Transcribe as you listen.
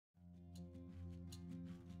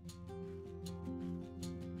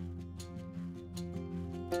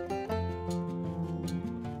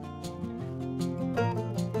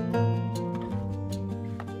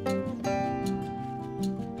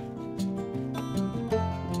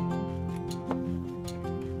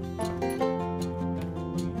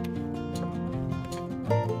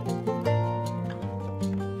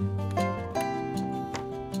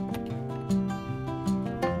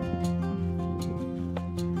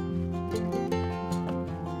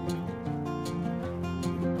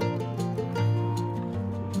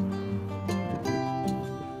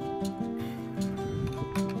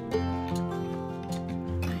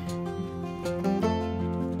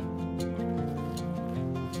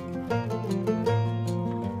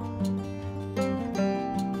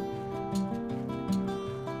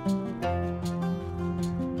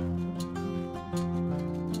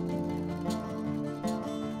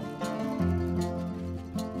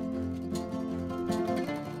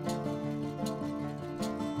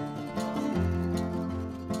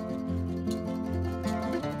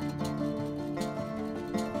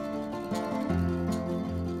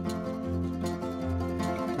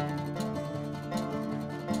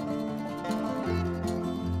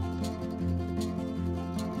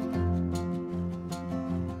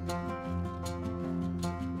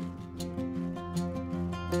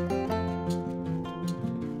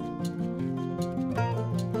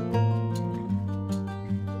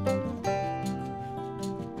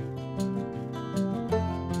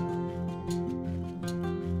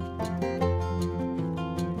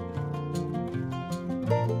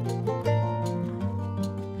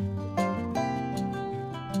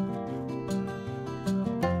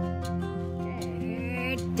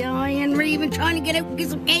dying, raving, trying to get out and get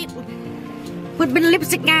some cake. Put a bit of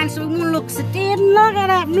lipstick on so it won't look so dead. Look at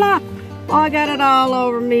that, look. I got it all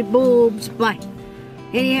over me boobs. But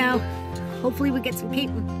anyhow, hopefully we get some cake.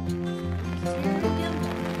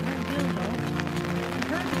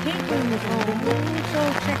 Capelin was home, so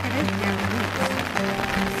check it out now.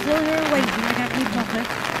 Still here waiting. I got my bucket.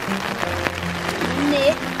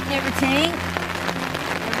 Knit, everything.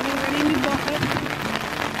 Everything ready in my bucket.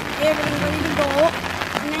 Everything ready to go.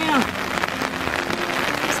 Now,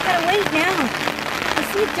 just gotta wait now. I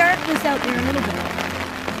see darkness out there a little bit.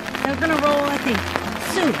 They're gonna roll, I think,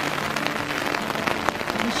 soon.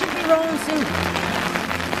 We should be rolling soon.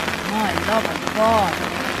 My love of God.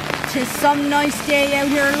 'Tis some nice day out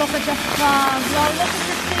here. Look at the fog. Well, look at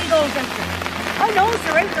the seagulls out there. I know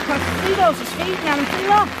they're out there because the seagulls are feeding on them. See,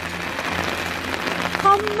 look.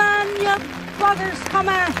 Come on, you buggers. Come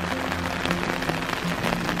on.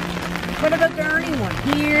 What about the early one?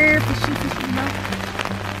 Here, fishy, no.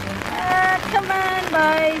 Come on,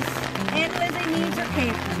 boys. Aunt Lizzy needs her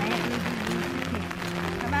cake. Aunt Lizzy needs her cake.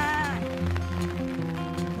 Come on.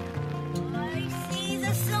 I see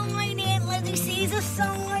the sign. Aunt Lizzy sees a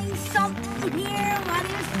sign. Something here. What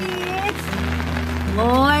is this?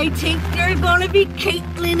 Oh, I think they're gonna be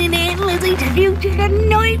Capelin and Aunt Lizzy tribute to the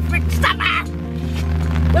night for summer.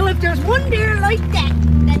 Well, if there's one there like that,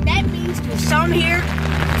 then that means there's some here,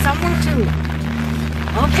 somewhere too.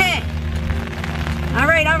 Okay. All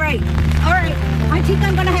right. I think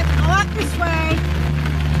I'm gonna have to go up this way.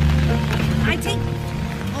 I think.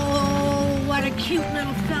 Oh, what a cute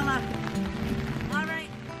little fella. All right.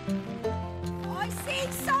 Oh, I see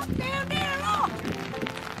something down there. Look.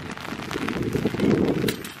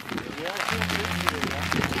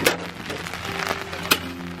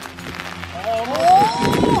 Oh,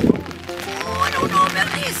 I don't know about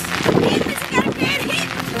this. Aunt Lizzy got a bad hit.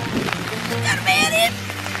 She got a bad hit.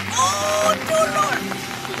 Oh, dear Lord.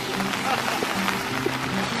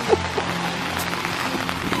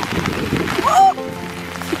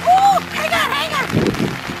 Oh,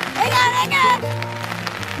 hang on.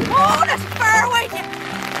 Oh, that's far away.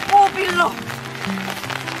 Oh, below.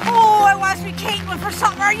 Oh, I want to be Capelin for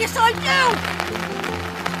summer. Yes, I do.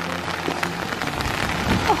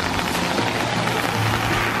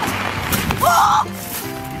 Oh!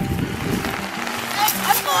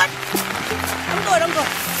 I'm good.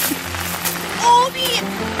 Oh, dear.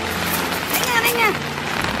 Hang on.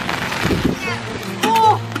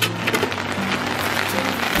 Oh!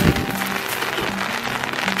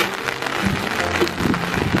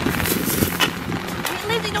 Aunt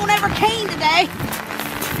Lizzy don't ever cane today.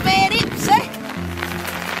 Bad hips, eh?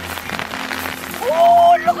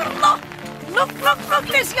 Oh, look at him, look,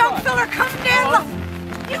 this young fella come down, look.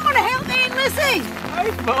 You want to help Aunt Lizzy? I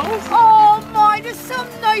suppose. Oh my, it's so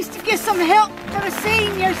nice to get some help for the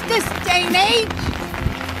seniors this day and age.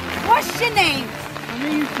 What's your name? My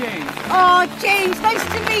name's James. Oh, James, nice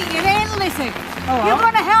to meet you, Aunt Lizzy. Oh, You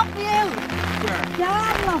want to help me out? Sure.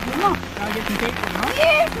 God love you, look. I'll get some cake for you, huh?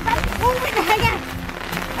 Yes, oh, wait, hang on.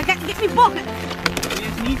 I got to get me bucket.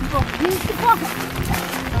 Yes, need the book. Use the bucket.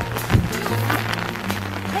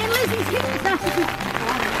 Aunt Lizzy's hitting us after this.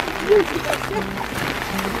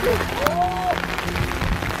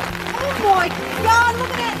 Oh my God, look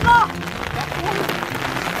at that, look!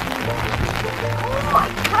 Oh, I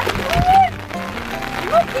can't believe it!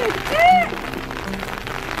 Look at that!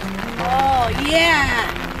 Oh, yeah!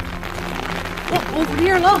 Look, over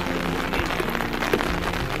here, look!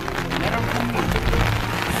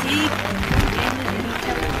 See?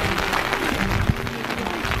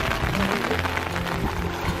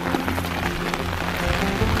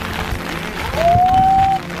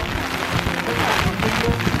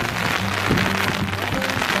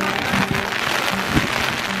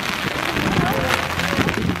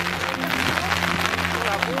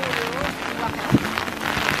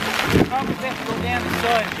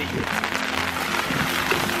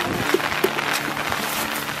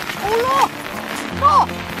 Oh, look! Look!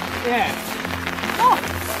 Yeah. Look!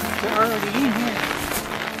 They're already in here.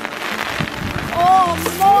 Oh,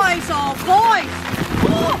 boys,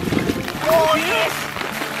 Oh! Oh, yes!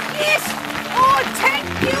 Yes! Oh, thank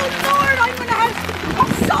you, Lord! I'm gonna have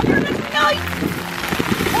supper tonight!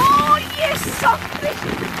 Oh, yes, something!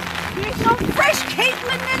 Here's some fresh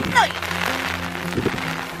Capelin tonight!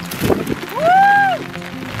 Woo!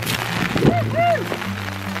 Woo-hoo!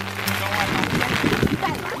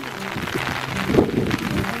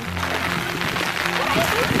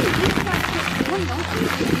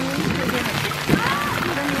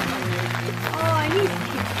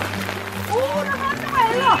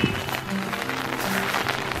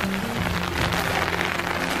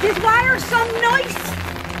 This wire's so nice.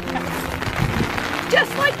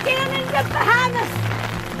 just like down in the Bahamas.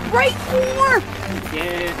 Right warm.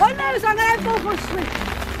 Yeah. Well, now I'm gonna have to go for a swim.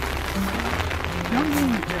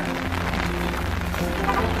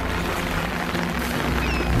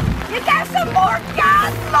 You got some more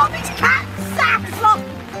God love his cat sacks, look.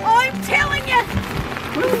 I'm telling you,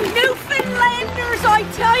 Newfoundlanders, I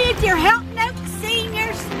tell you, they're helping out the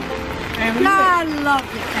seniors. God love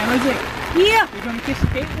it. Aunt Lizzy, Yeah. you gonna kiss the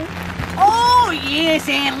Capelin? Oh yes,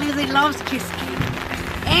 Aunt Lizzy loves kiss cake.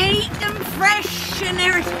 And eat them fresh and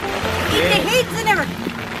everything. Eat the heads and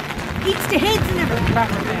everything. Eats the heads and everything.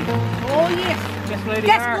 Proper thing. Oh yes. Just like they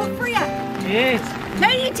That's are. good for you. Yes. How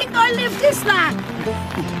do you think I live this land?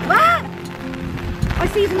 What? I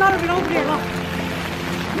see another bit over there, look.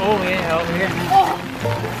 Oh yeah, over here. Oh.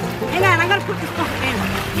 Hang on, I gotta put this bucket in.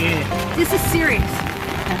 Yeah. This is serious.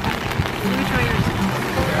 Let me try yours.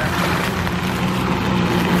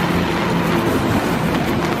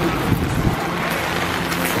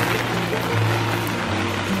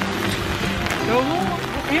 So,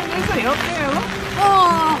 Aunt Lizzy, up there, look.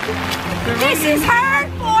 Oh, this is hard,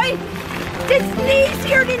 boy. This is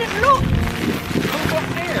easier than it looks. Look up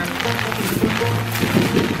there.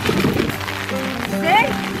 See?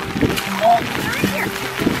 Oh, they're in here.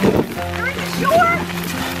 They're in the shore.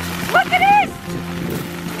 Look at this.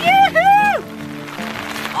 Yoo-hoo!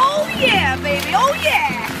 Oh yeah, baby. Oh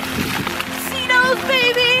yeah. See those,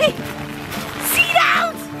 baby? See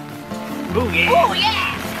those? Oh yeah. Oh yeah.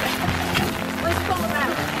 Let's pull them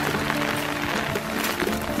out.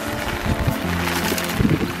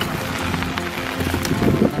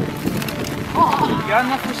 Oh. You got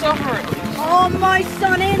enough for supper? Oh, my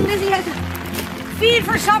son, Aunt Lizzy has a feed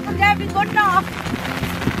for supper. That'd be good enough.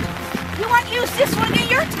 You want to use this one?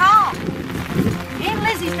 You're tall. Aunt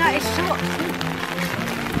Lizzy's not as short.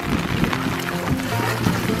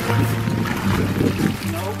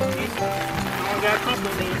 No, I got a couple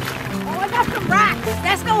of these. Oh, I got some rocks.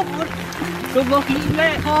 That's no good. Good luck eating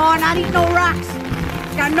that. Oh, not eating no rocks.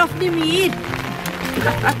 Got nothing in me in.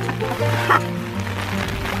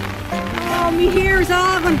 Oh, me hair's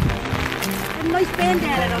all gone. Got a nice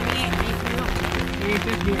bandana on me, Aunt Lizzy. Here's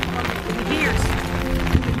this here. The ears.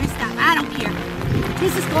 Missed that. I don't care.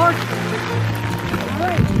 This is gorgeous.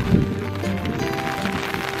 Alright.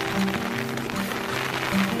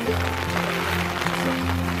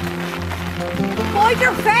 Boy,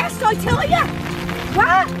 they're fast, I tell ya.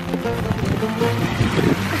 What?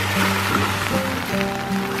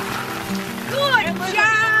 Good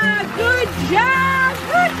job! Good job!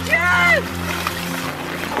 Good job!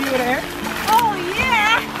 See what there? Oh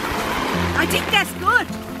yeah! I think that's good.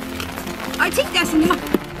 I think that's enough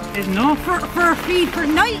There's enough. for a feed for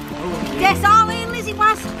night. Oh, yeah. That's all Aunt Lizzy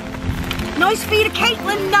wants. Nice feed of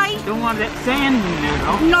Capelin night. Don't want that sand in there,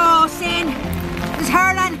 though. No, son. It's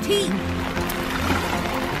hard on the teeth.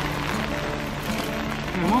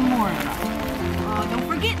 And one more. Oh, don't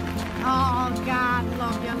forget. Oh, God,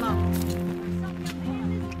 love you, love.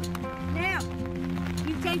 Now,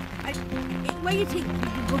 you take, where you take,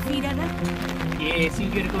 go feed out of that? Yeah, so you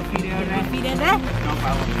gotta go feed out of that. Feed out of that? No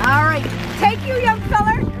problem. All right. Thank you, young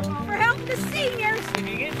feller, for helping the seniors. If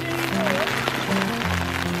you get any more,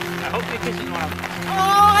 I hope they fish it well.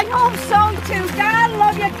 Oh, I hope so, too. God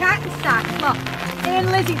love your cotton socks. Look, Aunt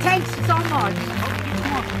Lizzy, thanks so much.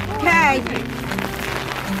 Okay.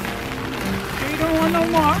 You don't want no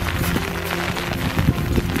more.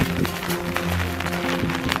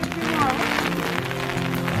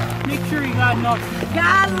 Make sure you got enough.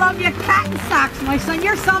 God love your cotton socks, my son.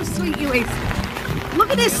 You're so sweet, you is. Look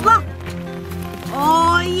at this, look.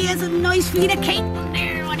 Oh, he has a nice feed of cake in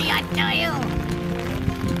there. What do I tell you?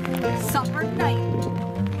 Supper night.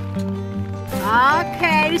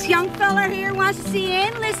 Okay, this young fella here wants to see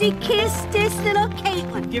Aunt Lizzy kiss this little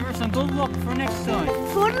Capelin. Give her some good luck for next time.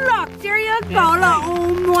 Good luck. There you go.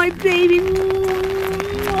 Oh, my baby.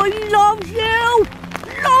 I love you.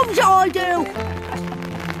 Loves you, I do.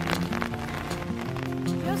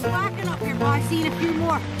 Just whacking up here, but I've seen a few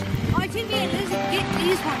more. I think Aunt Lizzy can get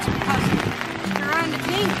these ones because they're on the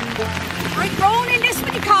thing. Right, rolling in this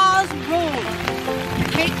what you call roll. The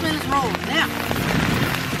Capelin is rolling. Now,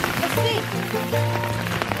 let's see.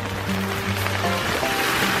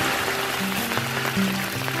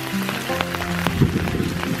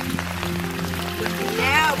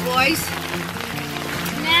 Now, boys.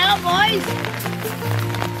 Now, boys.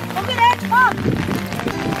 Look at that cup.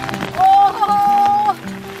 Oh,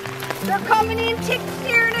 they're coming in thick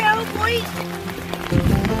here now, boys.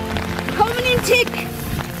 Coming in thick.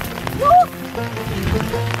 Woo.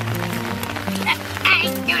 I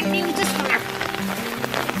gotta use this one.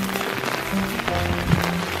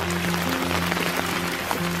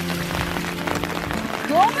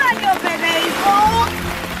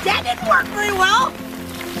 work very well.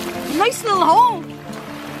 Nice little home.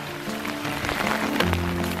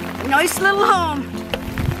 Nice little home.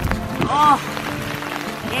 Oh,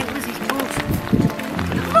 Aunt Lizzy's boots.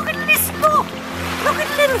 Look at this book. Look at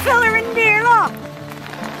the little fella in there, look.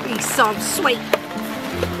 He's so sweet.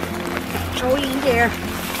 Throw it in there.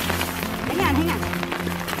 Hang on, hang on.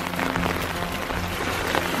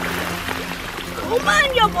 Come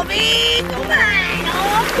on, you puppy. Come on.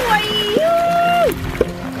 Oh, boy. Woo.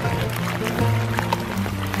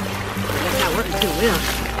 That's not working too well.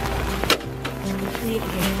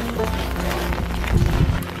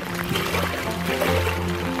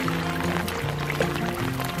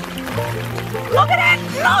 Look at that!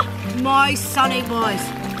 Look! My sonny boys.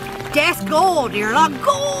 That's gold here. Look,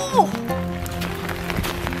 gold!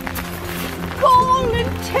 Golden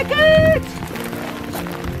ticket!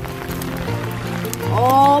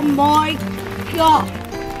 Oh my God!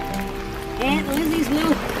 Aunt Lizzy's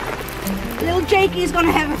little Jakie's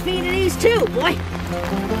gonna have a feed of these too, boy.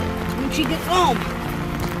 When she gets home.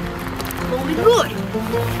 It's gonna be good.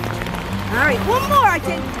 Alright, one more I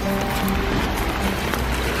think.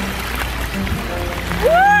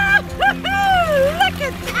 Woo-hoo-hoo! Look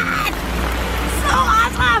at that! So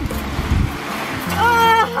awesome!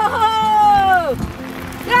 Oh!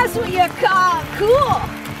 That's what you call cool!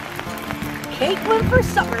 Capelin for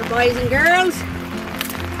supper, boys and girls.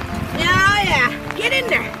 Yeah, get in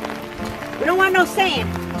there. We don't want no sand.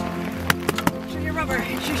 Make sure your rubber,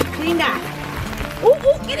 make sure you're cleaned off. Oh,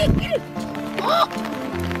 get it, get it. Oh!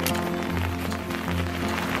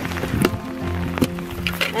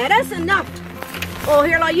 Now that's enough. Oh,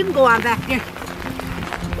 here, you can go on back there.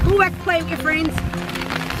 Go back to play with your friends.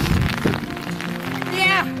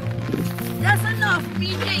 Yeah, that's enough,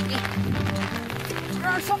 me and Jakie.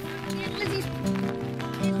 Throw some Aunt Lizzy's cake.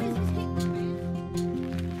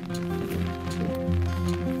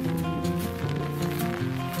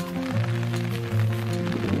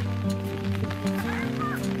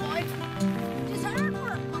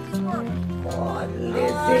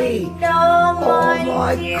 Lizzy! No, oh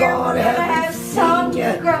my dear. God, I haven't seen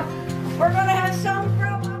you. We're gonna have some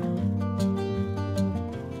grow up.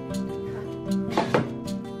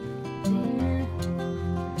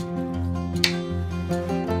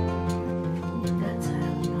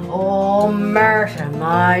 Oh, Martha,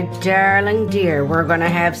 my darling dear, we're gonna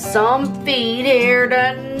have some feed here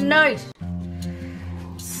tonight.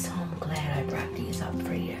 So I'm glad I brought these up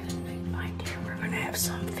for you tonight, my dear. We're gonna have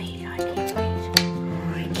some feed. I can't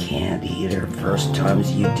wait. Can't either. First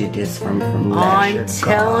times you did this from last year. I'm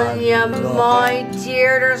telling you, my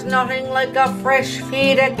dear, there's nothing like a fresh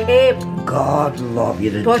feed of Cape. God love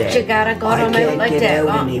you to But death. you gotta go them out like that.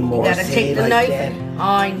 Anymore. You gotta take the knife.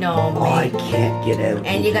 I know, I mate. can't get out.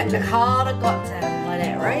 And you got to call the guts out of them like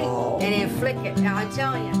that, right? Oh. And then flick it. Now I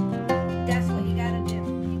tell you, that's what you gotta do.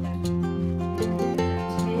 You gotta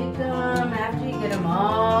take them after you get them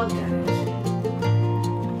all done.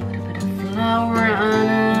 Put a bit of flour on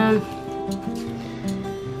them.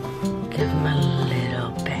 Give them a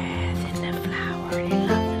little bath in the flour. They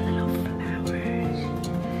love the little flowers.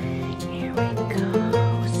 Here we go.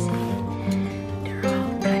 See, they're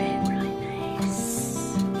all cut in really nice.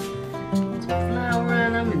 Some flour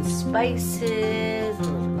on them and spices, a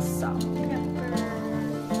little salt and pepper.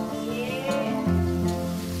 Yeah.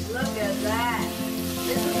 Look at that.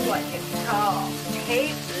 This is what it's called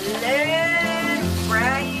Capelin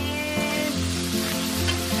frying.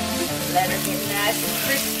 Let her get nice and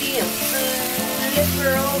crispy and flip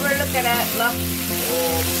her over. Look at that, look.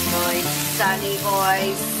 Oh, my sunny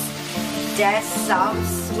boys. That's so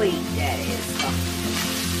sweet, that is. Look.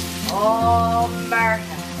 Oh,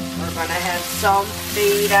 Martha. We're going to have some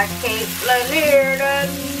feed of Capelin here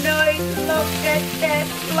tonight. Look at that,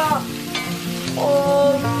 look.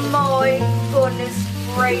 Oh, my goodness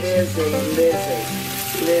gracious.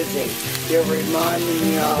 Lizzy, you're reminding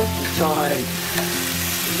me of the time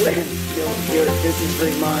when this is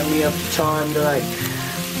reminding me of the time that I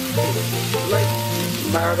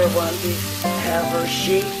Martha wanted to have her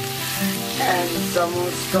sheep and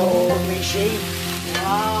someone stole me sheep.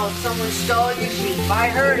 Oh, someone stole your sheep. I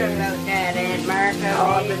heard about that, Aunt Martha.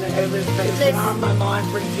 Oh, it was been on my mind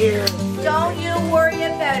for years. Don't you worry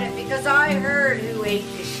about it, because I heard who ate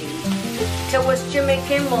the sheep. It was Jimmy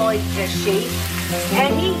Kimmel ate the sheep,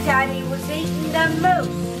 and he thought he was eating the moose.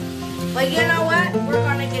 But you know what? We're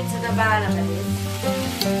going to get to the bottom of this.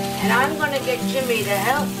 And I'm going to get Jimmy to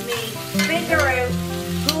help me figure out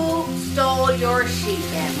who stole your sheep,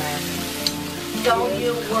 Aunt Martha. Don't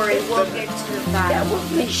you worry, we'll get to the bottom. That was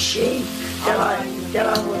my sheep that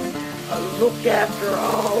I was looked after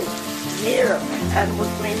all year, and was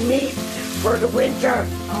my meat for the winter.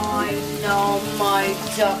 I know, my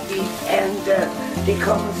ducky. And they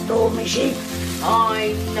come and stole me sheep.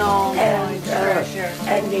 I know, And my treasure.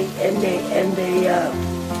 and they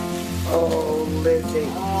oh, Lizzie.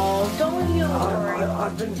 Oh, don't you worry.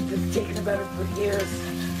 I've been thinking about it for years.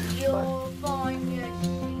 You'll find your sheep.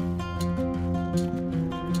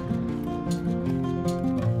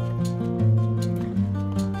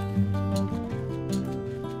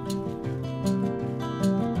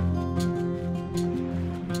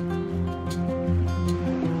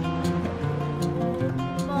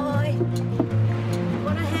 Boy,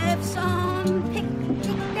 wanna have some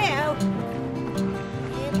picnic now?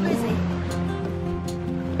 Aunt Lizzy.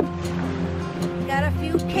 Got a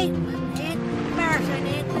few Capelin, Aunt Martha and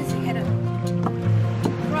Aunt Lizzy had to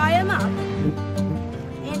fry 'em up.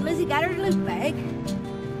 Aunt Lizzy got her loot bag.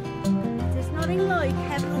 There's nothing like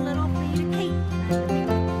having a little bit of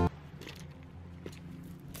Capelin.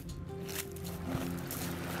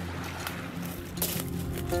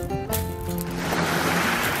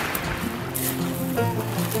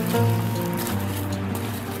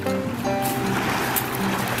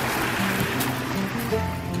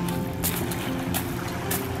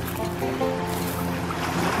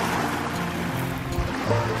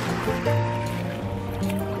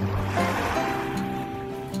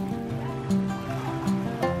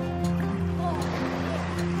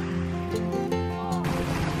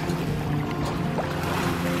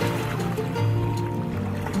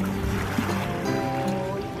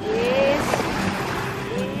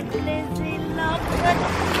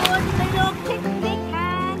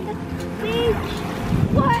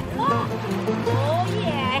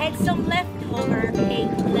 Some leftover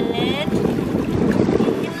Capelin.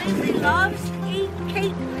 Aunt Lizzy loves to eat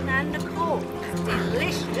Capelin and the cold. It's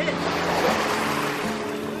delicious.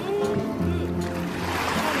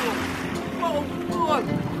 Oh, good.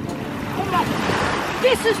 Come on.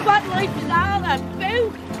 This is what life is all about.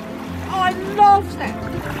 I love that.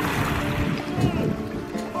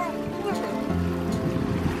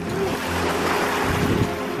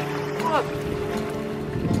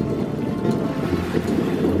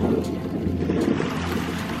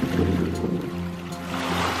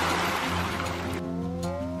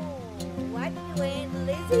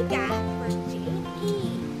 Lizzy got for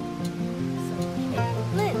Jakie. Some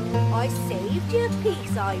Capelin. I saved you a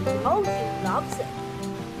piece. I know she loves it.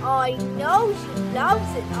 I know she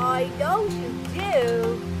loves it. I know she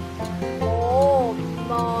do. Oh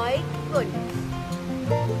my goodness.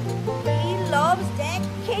 He loves that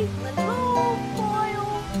Capelin. Oh boy,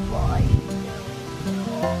 oh boy.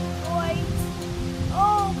 Oh boy.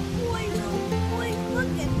 Oh boy,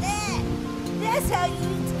 look at that. That's how you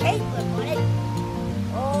eat Capelin, buddy.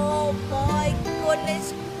 Oh my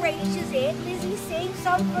goodness gracious, Aunt Lizzy saved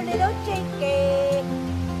some for little Jakie.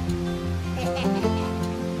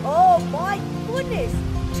 Oh my goodness,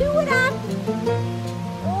 chew it up.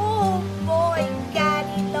 Oh boy, God,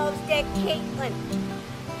 he loves that Capelin.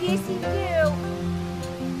 Yes, he do.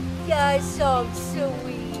 You're so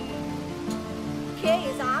sweet.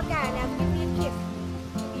 Okay, so I'm gonna give you